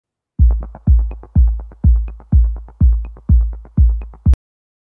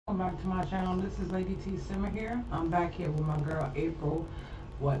back to my channel. This is Lady T Simmer here. I'm back here with my girl April,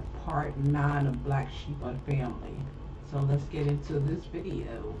 part 9 of Black Sheep of the Family. So let's get into this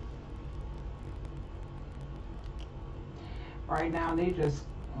video. Right now they just,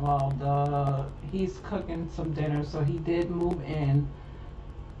 he's cooking some dinner, so he did move in,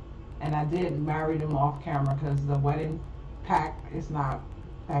 and I did marry him off camera because the wedding pack is not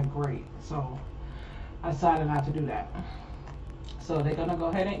that great, so I decided not to do that. So they're gonna go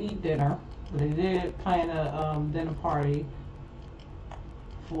ahead and eat dinner. They did plan a dinner party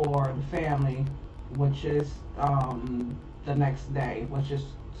for the family, which is the next day, which is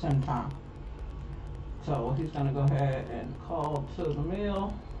sometime. So he's gonna go ahead and call to the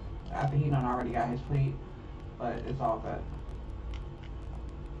meal after he done already got his plate, but it's all good.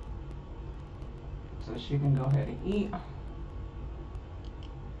 So she can go ahead and eat,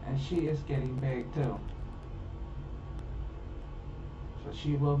 and she is getting big too. So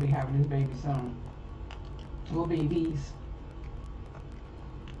she will be having this baby soon. Little babies.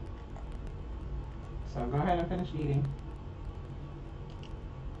 So go ahead and finish eating.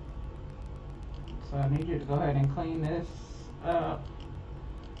 So I need you to go ahead and clean this up.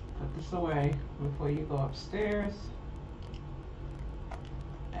 Put this away before you go upstairs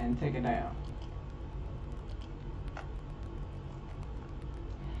and take it down.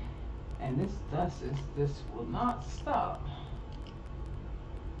 And this will not stop.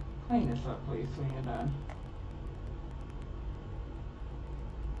 Clean this up, please, when you're done.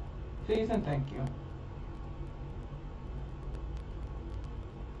 Please and thank you.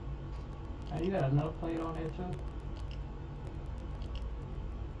 Now you got another plate on there too.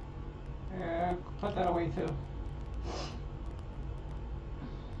 Yeah, put that away too.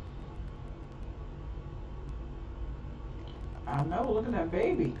 I know, look at that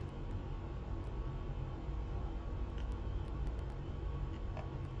baby.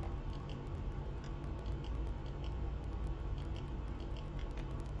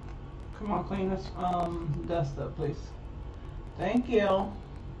 Come on, clean this dust up, please. Thank you.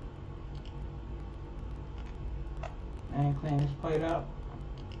 And clean this plate up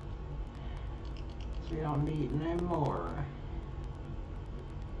so you don't need no more.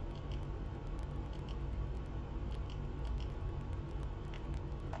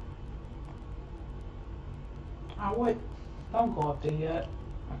 Don't go up there yet.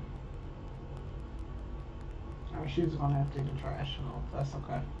 I mean, she's gonna have to take the trash off. That's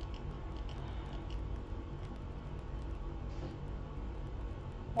okay.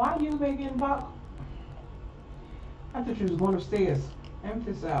 Why are you making buck? I thought you was going upstairs.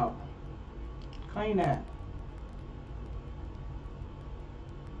 Empty this out. Clean that.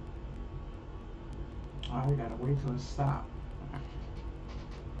 Oh, we gotta wait till it stops.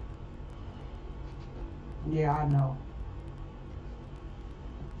 Yeah, I know.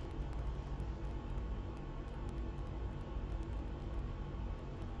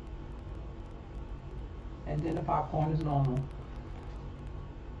 And then the popcorn is normal.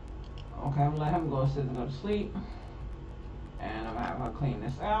 Okay, I'm gonna let him go sit and go to sleep. And I'm gonna have her clean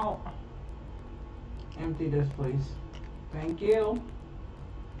this out. Empty this, please. Thank you.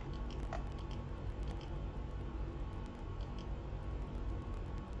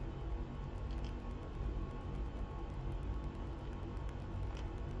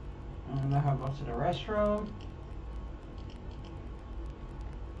 And let her go to the restroom.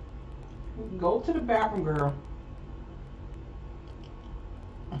 Go to the bathroom, girl.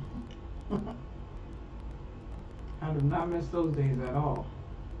 I do not miss those days at all.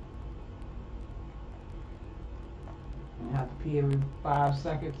 You have to pee every 5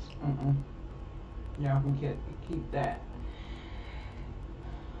 seconds. Y'all can keep that.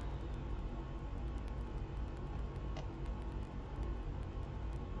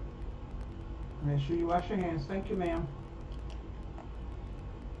 Make sure you wash your hands. Thank you, ma'am.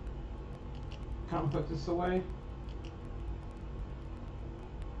 Come put this away.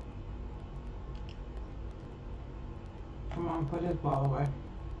 Come on, put his ball away.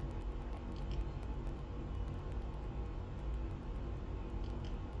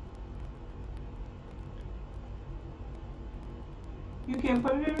 You can't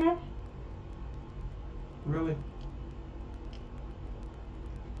put it in there? Really?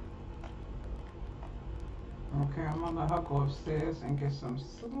 Okay, I'm gonna let her go upstairs and get some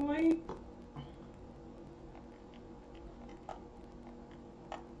sleep.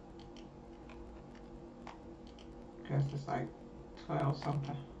 Guess it's like 12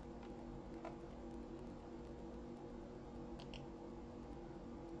 something.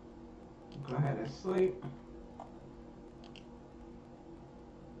 Go ahead and sleep.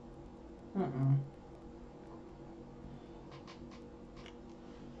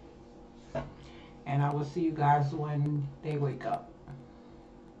 I will see you guys when they wake up.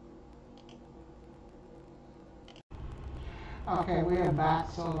 Okay, we are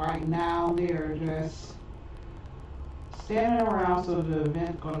back. So right now they're just standing around. So the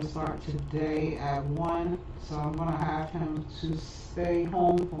event's going to start today at 1. So I'm going to have him to stay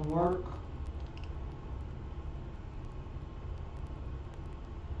home from work.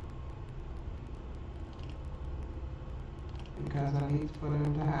 Because I need for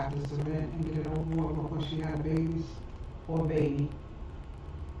them to have this event and get it over with before she had babies or baby.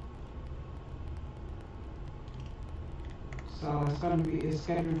 So it's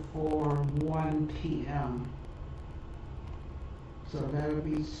scheduled for 1 p.m. So that'll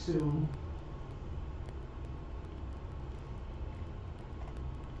be soon.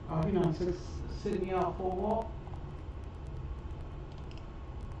 Oh, you know, sitting me out for a walk.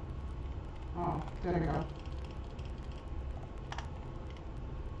 Oh, there you go.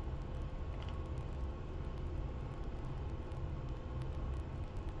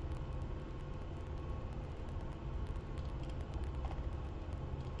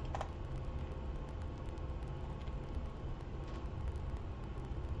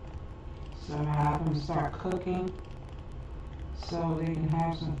 So I have them start cooking so they can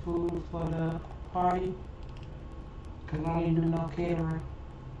have some food for the party, because I didn't do no catering.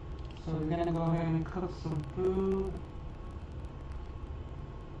 So we're gonna go ahead and cook some food.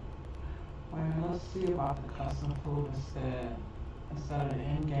 Wait a minute, let's see about the custom food instead of the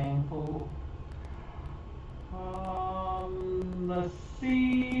in-game food. Let's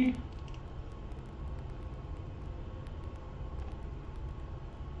see.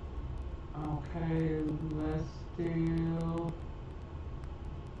 Okay, let's do.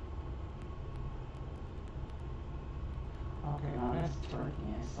 Okay, now that's turkey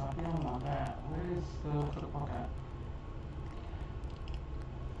and stuff. You don't want that. Where's the cookbook at?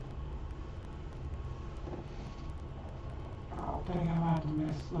 Oh, dang, I'm about to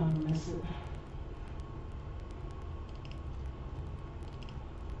miss it.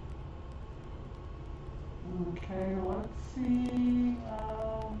 Okay, let's see.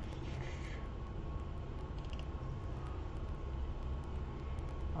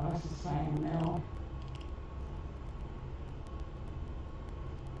 Oh, that's the same meal.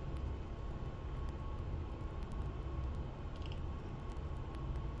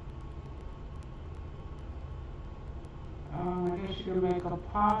 I guess you could make a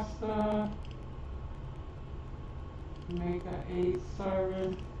pasta, make an 8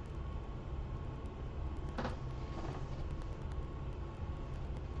 serving.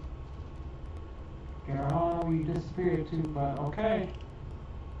 Girl, I don't know where you disappeared to, but okay.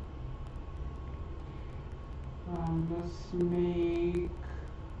 Let's make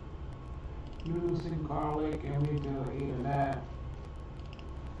noodles and garlic, and we do 8 of that.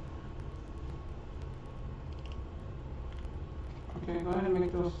 Okay, go ahead and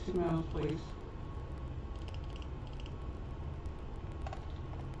make those 2 meals, please.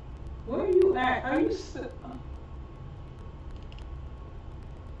 Where are you at? Are you still?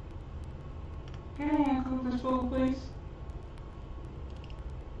 Get in and cook this food, please.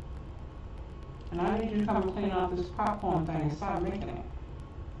 And I need you to come and clean out this popcorn thing and stop making it.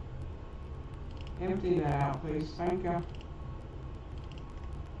 Empty that out, please. Thank you.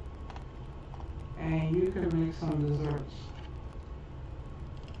 And you can make some desserts.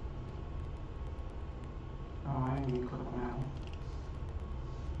 Oh, I didn't even cook them out.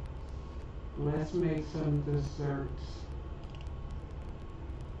 Let's make some desserts.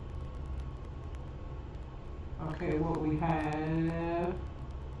 Okay, what we have.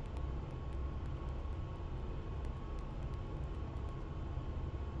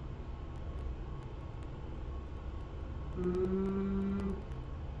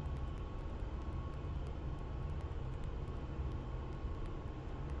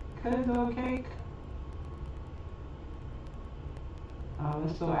 Cookie cake.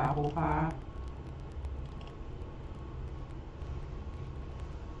 Let's do apple pie.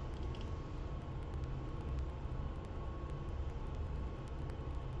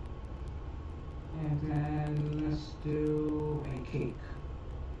 And then let's do a cake.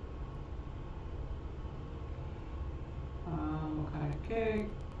 What kind of cake?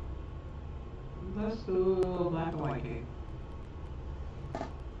 Let's do a black and white cake.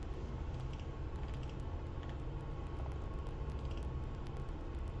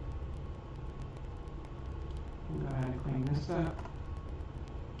 Go ahead and clean this up.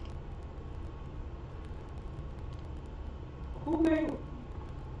 Who made?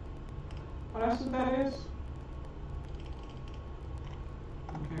 Oh, that's what that is?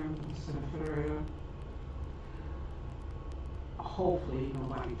 Okay, I'm gonna set it for area. Hopefully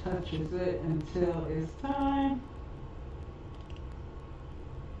nobody touches it until it's time.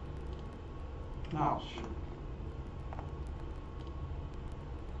 Oh shoot.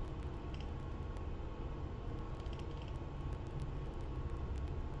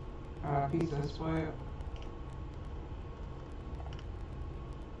 Piece of sweat.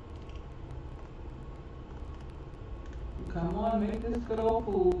 Come on, make this good old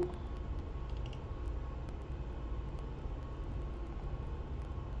food.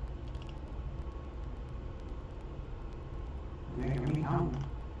 Making me hungry.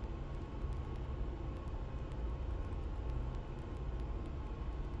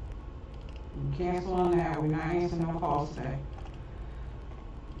 Cancel on that. We're not answering no calls today.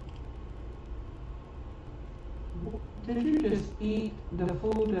 Did you just eat the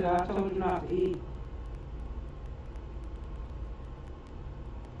food that I told you not to eat?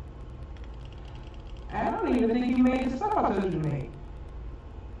 I don't even think you made the stuff I told you to make.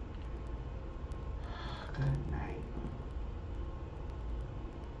 Good night.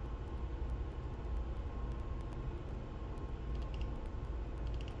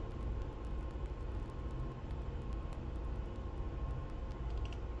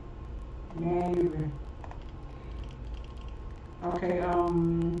 Maybe. Okay,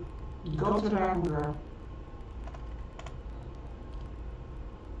 go to the bathroom, girl.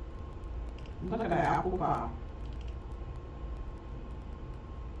 Look at that apple pie.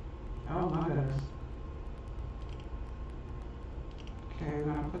 Oh my goodness. Okay, we're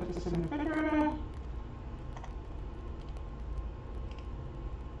gonna put this in the refrigerator.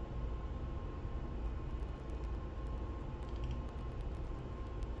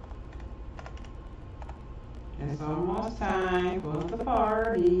 It's almost time for the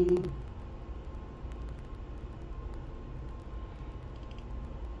party.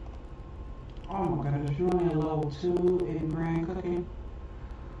 Oh my goodness, you're only a level 2 in grand cooking.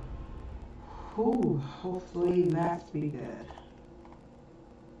 Whew, hopefully that's be good.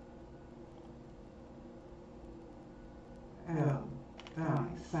 Oh, that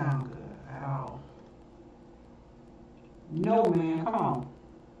don't sound good at all. No, man, come on.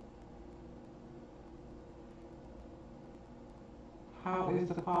 How is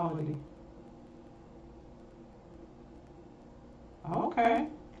the quality? Okay.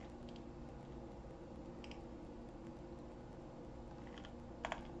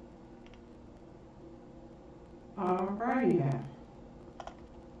 Alrighty then.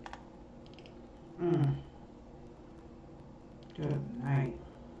 Good night.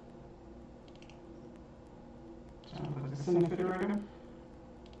 So I'll put this in the refrigerator.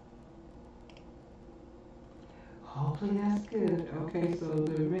 Hopefully that's good. Okay, so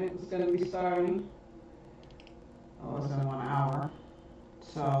the event is going to be starting. Oh, it's in 1 hour.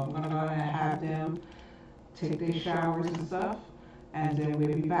 So I'm going to go ahead and have them take their showers and stuff, and then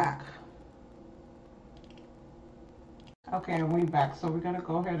we'll be back. Okay, we're back. So we're going to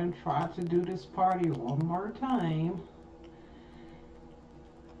go ahead and try to do this party one more time.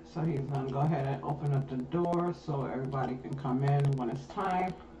 So he's going to go ahead and open up the door so everybody can come in when it's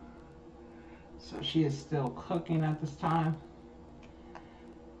time. So she is still cooking at this time.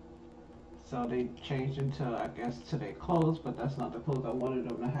 So they changed into, I guess, to their clothes, but that's not the clothes I wanted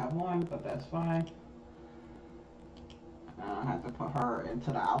them to have on, but that's fine. I have to put her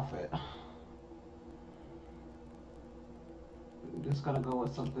into the outfit. I'm just gonna go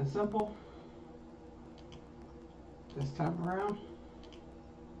with something simple this time around.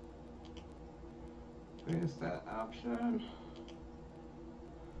 Where's that option?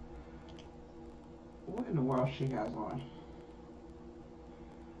 What in the world she has on?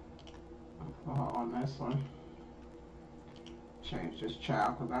 I'll put her on this one. Change this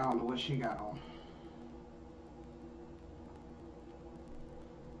child because I don't know what she got on.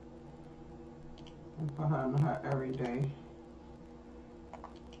 And put her in her everyday.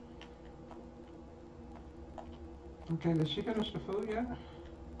 Okay, did she finish the food yet?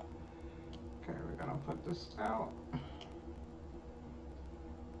 Okay, we're gonna put this out.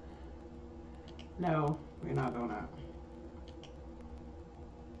 No, we're not doing that.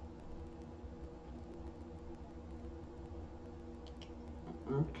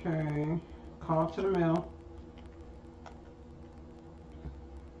 Okay, call to the mill.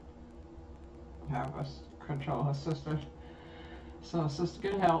 Have us control her sister so her sister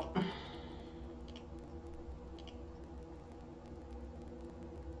can help.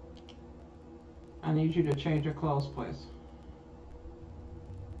 I need you to change your clothes, please.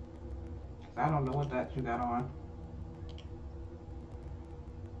 I don't know what that you got on.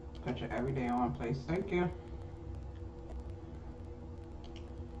 Put your everyday on, please. Thank you.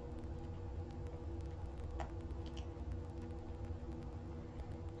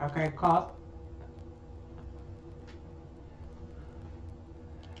 Okay, call.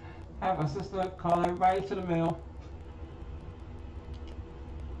 Have my sister call everybody to the mill.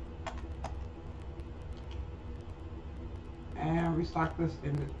 And restock this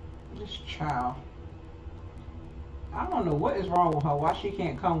in this child. I don't know what is wrong with her. Why she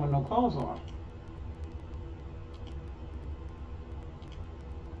can't come with no clothes on.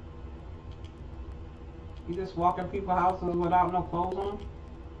 You just walk in people's houses without no clothes on?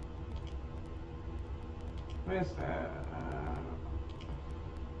 Where's that?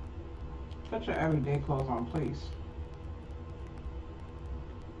 Put your everyday clothes on, please.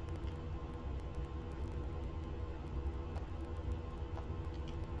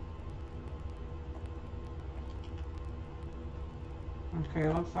 Okay,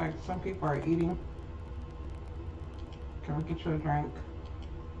 it looks like some people are eating. Can we get you a drink?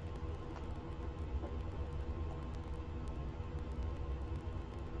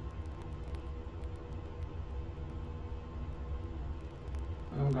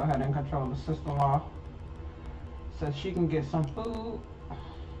 I'm gonna go ahead and control the sister-in-law so she can get some food.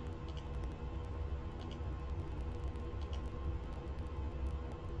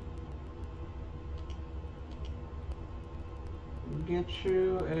 Get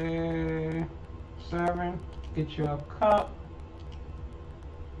you a serving, get you a cup.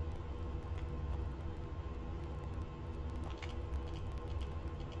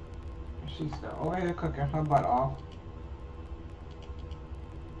 She's still over here cooking her butt off.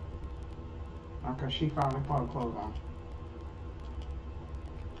 Okay, she finally put her clothes on.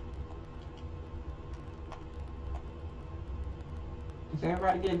 Is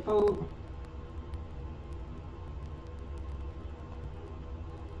everybody getting food?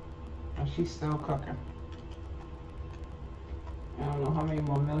 And she's still cooking. I don't know how many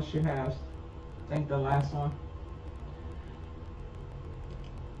more meals she has. I think the last one.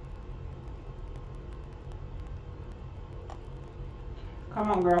 Come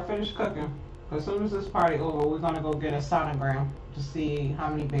on, girl, finish cooking. As soon as this party over, we're gonna go get a sonogram to see how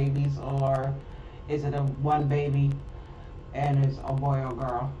many babies, or is it a one baby and it's a boy or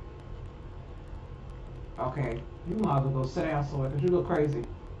girl. Okay, you might as well go sit down somewhere because you look crazy.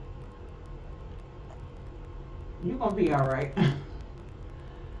 You're gonna be all right.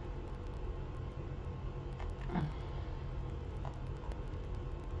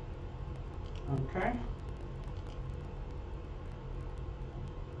 Okay.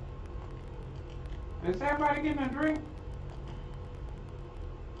 Is everybody getting a drink?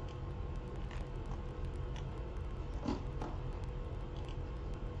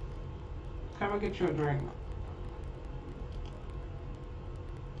 Come and get you a drink.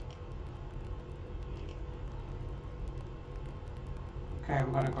 Okay,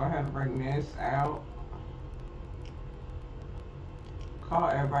 we're gonna go ahead and bring this out. Call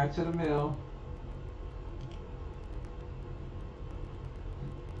everybody to the mill.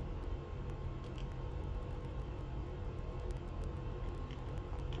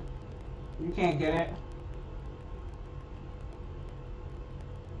 You can't get it.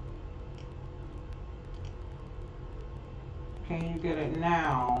 Can you get it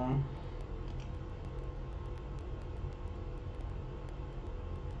now?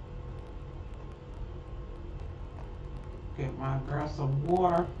 Get my glass of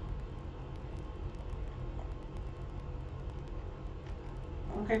water.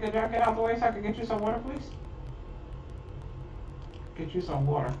 Okay, could y'all get out the way so I can get you some water, please? Get you some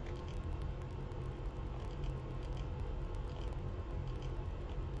water.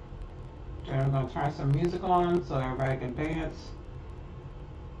 Then we're gonna turn some music on so everybody can dance.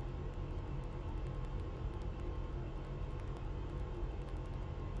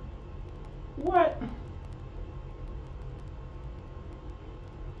 What?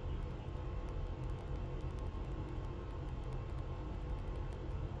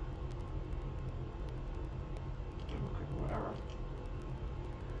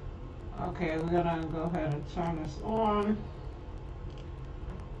 Okay, we're gonna go ahead and turn this on.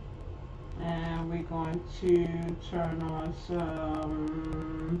 And we're going to turn on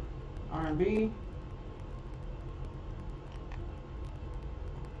some R&B.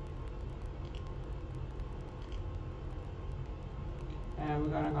 And we're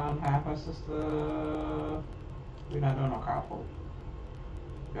gonna go and have our sister. We're not doing no cowpoke.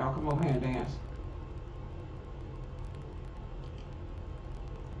 Y'all come over here and dance.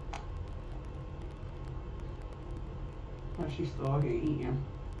 And she's still here eating.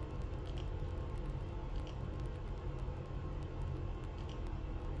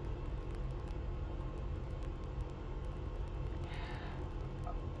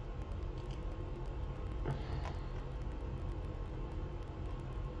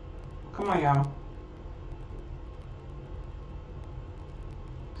 Come on, y'all.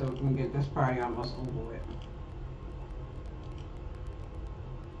 So we can get this party almost over with.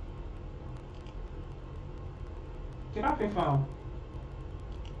 Get off your phone.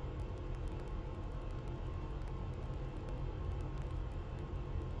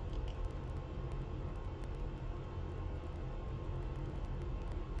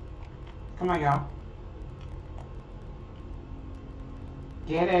 Come on, y'all.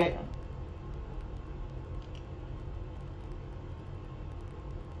 Get it.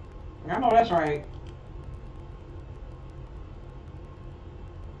 I know that's right.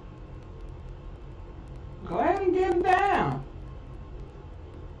 Go ahead and get it down.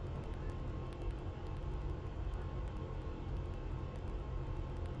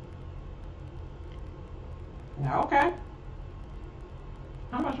 Yeah, okay.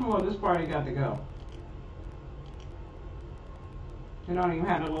 How much more of this party got to go? You don't even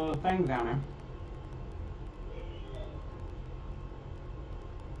have a little thing down there.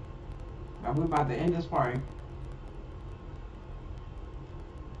 But we're about to end this party.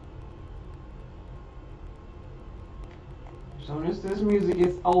 As soon as this music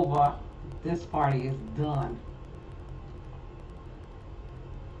is over, this party is done.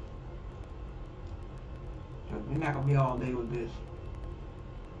 We're not gonna be all day with this.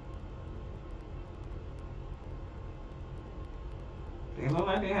 They look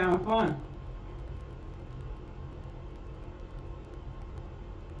like they're having fun.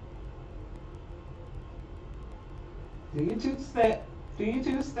 Do your two-step. Do your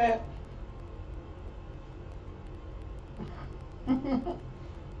two-step.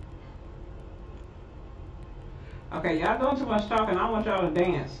 Okay, y'all doing too much talking. I want y'all to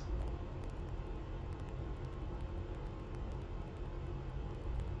dance.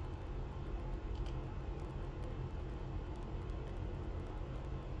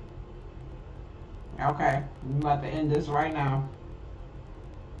 Okay, I'm about to end this right now.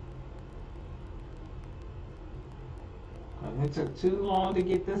 It took too long to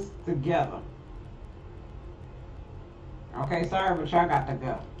get this together. Okay, sorry, but y'all got to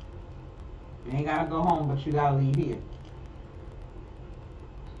go. You ain't gotta go home, but you gotta leave here.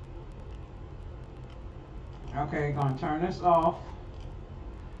 Okay, gonna turn this off.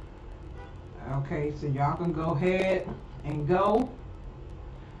 Okay, so y'all can go ahead and go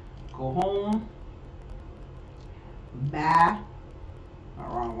home. Bye. Oh,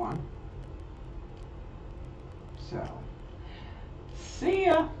 wrong one. So, see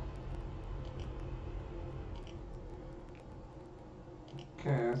ya.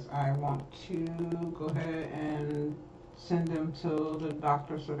 Because I want to go ahead and send them to the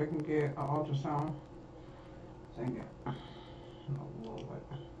doctor so they can get an ultrasound. Oh, Lord.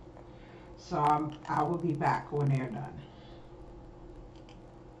 So I will be back when they're done.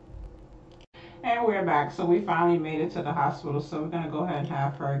 And we're back. So we finally made it to the hospital. So we're going to go ahead and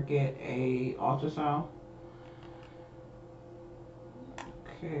have her get a ultrasound.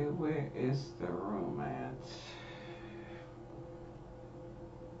 Okay, where is the room at?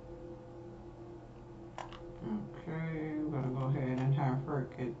 Okay, we're going to go ahead and have her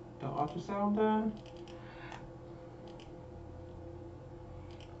get the ultrasound done.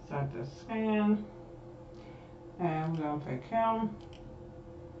 Start the scan. And we're going to pick him.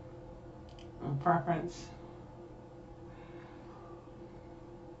 Preference.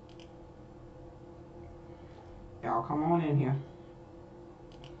 Y'all come on in here.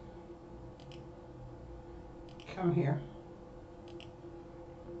 Come here.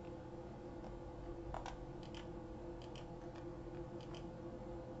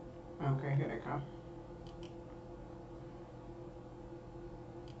 Okay, here they come.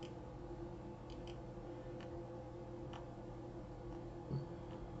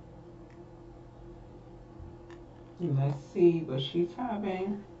 Let's see what she's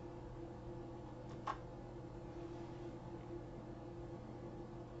having.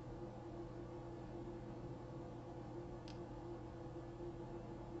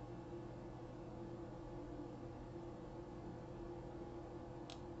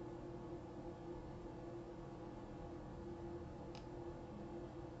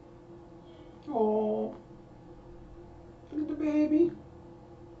 Oh, look at the baby.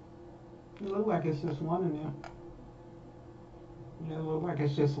 It looks like it's just one in there. Yeah, it looks like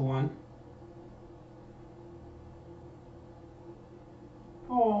it's just one.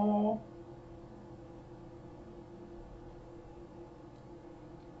 Oh.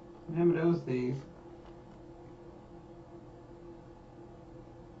 Remember those days.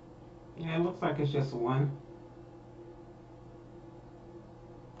 Yeah, it looks like it's just one.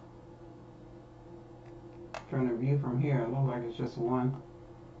 Trying to view from here, it looks like it's just one.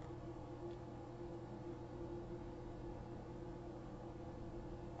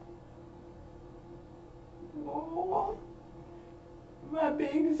 My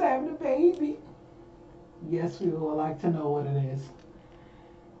baby's having a baby. Yes, we would like to know what it is.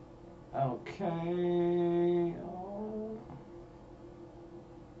 Okay.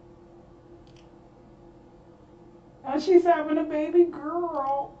 And she's having a baby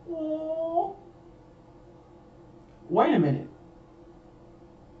girl. Oh. Wait a minute.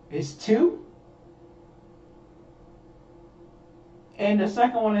 It's two? And the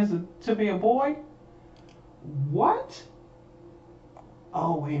second one is to be a boy? What?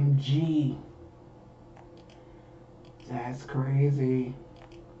 OMG. That's crazy.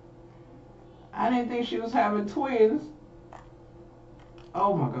 I didn't think she was having twins.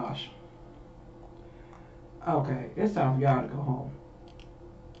 Oh my gosh. Okay, it's time for y'all to go home.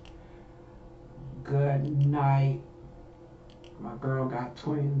 Good night. My girl got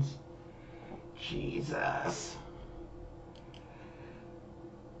twins. Jesus.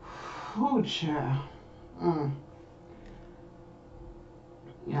 Oh, child.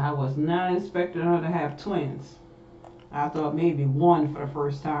 Yeah, I was not expecting her to have twins. I thought maybe one for the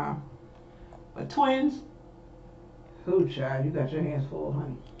first time. But twins? Oh, child, you got your hands full,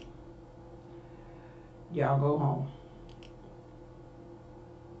 honey. Y'all go home.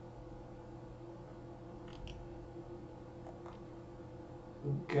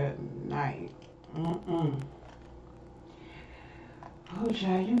 Good night. Oh,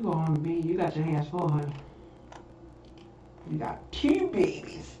 child, you got your hands full, honey. You got two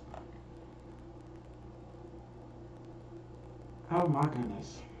babies. Oh my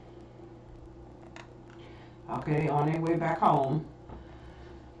goodness. Okay, on their way back home.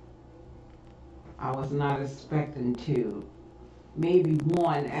 I was not expecting two. Maybe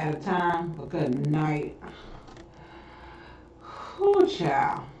one at a time, but good night. Oh,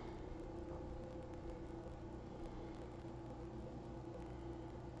 child.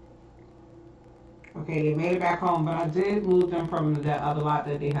 Okay, they made it back home, but I did move them from that other lot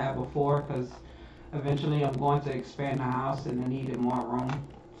that they had before because eventually I'm going to expand the house and I needed more room.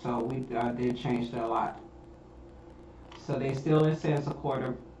 So we did change the lot. So they still in San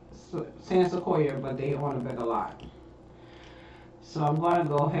Sequoia, but they on a bigger lot. So I'm going to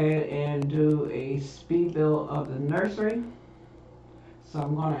go ahead and do a speed build of the nursery. So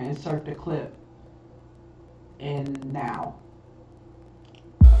I'm going to insert the clip in now.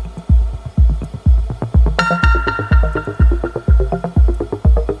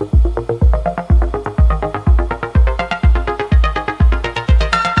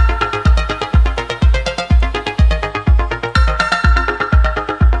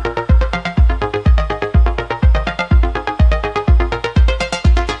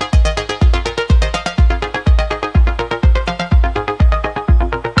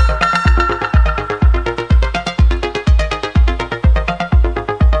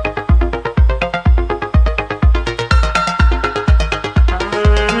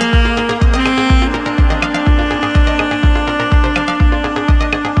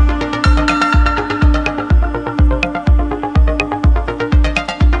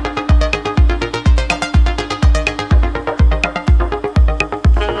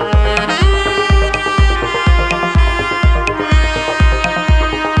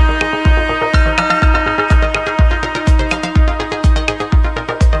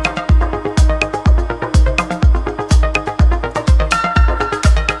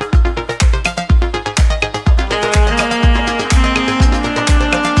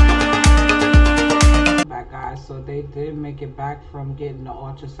 Get back from getting the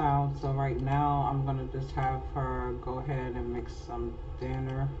ultrasound, so right now I'm gonna just have her go ahead and mix some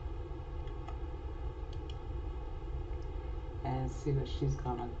dinner and see what she's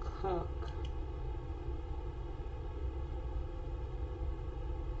gonna cook.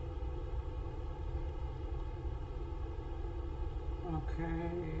 Okay.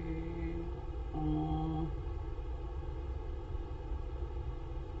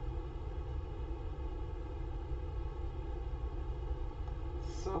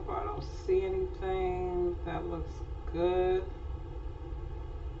 So far I don't see anything that looks good.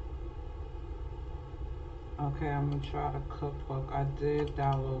 Okay, I'm gonna try the cookbook. I did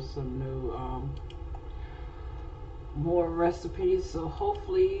download some new more recipes, so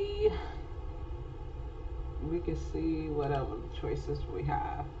hopefully we can see whatever choices we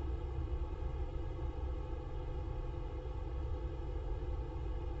have.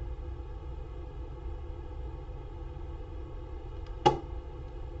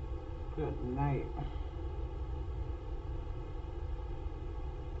 Good night.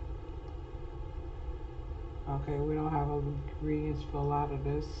 Okay, we don't have ingredients for a lot of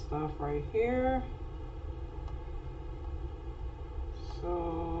this stuff right here.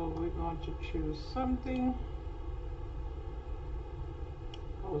 So we're going to choose something.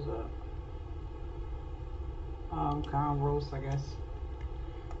 what was that? Cow roast, I guess.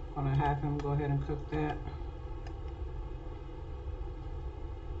 Gonna have him go ahead and cook that.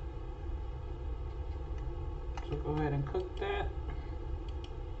 So go ahead and cook that.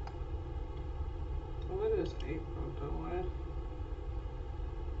 What is April doing?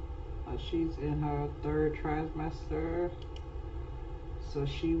 She's in her 3rd trimester, so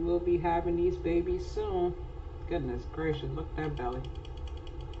she will be having these babies soon. Goodness gracious, look at that belly.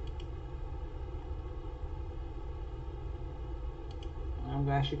 I'm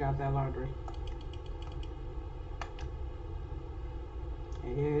glad she got that laundry.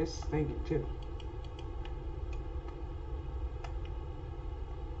 And yeah, it's stinking too.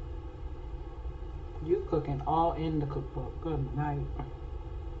 You cooking all in the cookbook. Good night.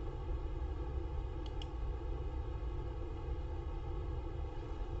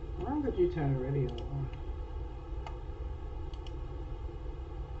 Why would you turn the radio on?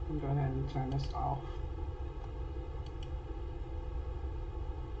 Go ahead and turn this off.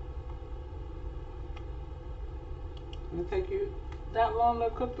 It'll take you that long to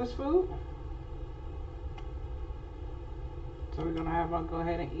cook this food? So we're gonna have her go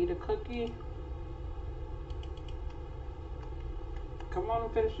ahead and eat a cookie. Come on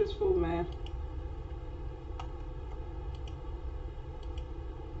and finish this food, man.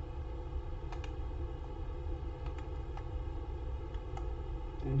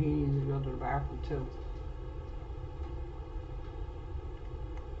 And he needs to go to the bathroom too.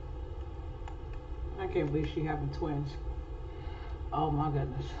 I can't believe she having twins. Oh my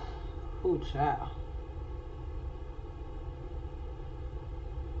goodness. Ooh, child.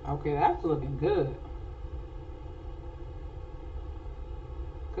 Okay, that's looking good.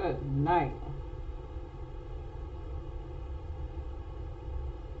 Good night.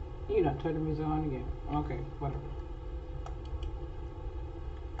 You done turn the music on again. Okay, whatever.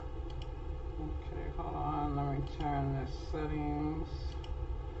 Okay, hold on. Let me turn the settings.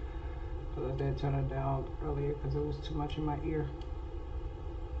 Because I did turn it down earlier because it was too much in my ear.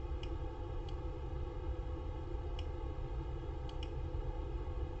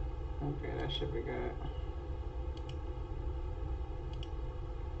 Okay, that should be good.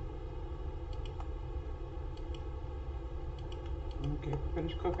 Okay,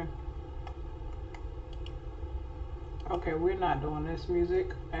 finish cooking. Okay, we're not doing this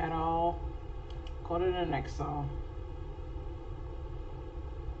music at all. Go to the next song.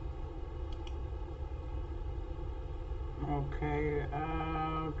 Okay,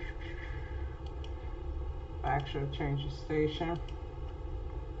 actually change the station.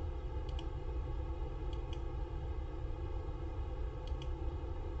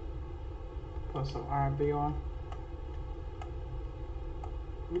 Put some R&B on.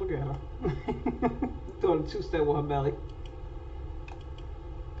 Look at her. Doing a 2-step with her belly.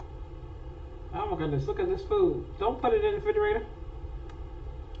 Oh my goodness, look at this food. Don't put it in the refrigerator.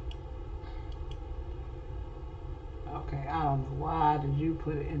 Okay, I don't know why did you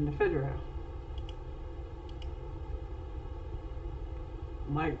put it in the refrigerator.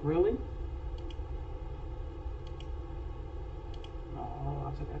 Like, really? Oh,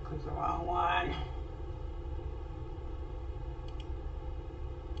 I think I clicked the wrong one.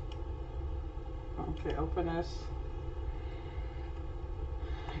 Okay, open this.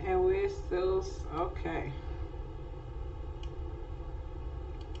 And we're still, okay.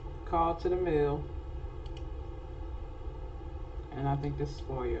 Call to the mill. And I think this is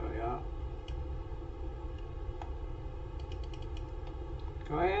for y'all.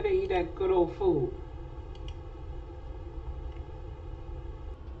 Go ahead and eat that good old food.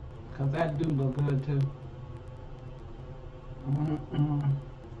 Cause that do look good too.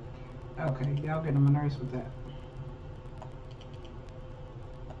 Okay, y'all get on my nerves with that.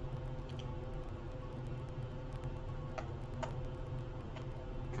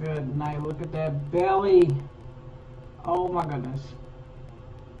 Good night. Look at that belly. Oh my goodness.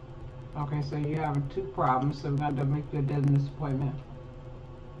 Okay, so you're having 2 problems, so we're going to make your dentist appointment.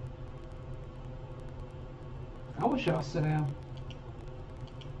 I wish y'all sit down.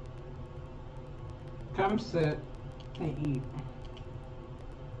 Come sit and eat.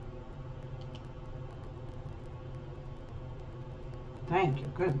 Thank you.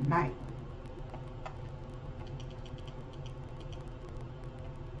 Good night.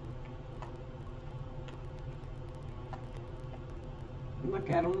 Look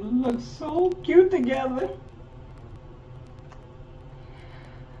at them. Look so cute together.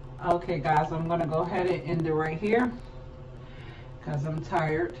 Okay, guys, I'm going to go ahead and end it right here because I'm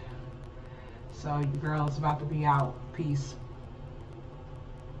tired. So your girl is about to be out. Peace.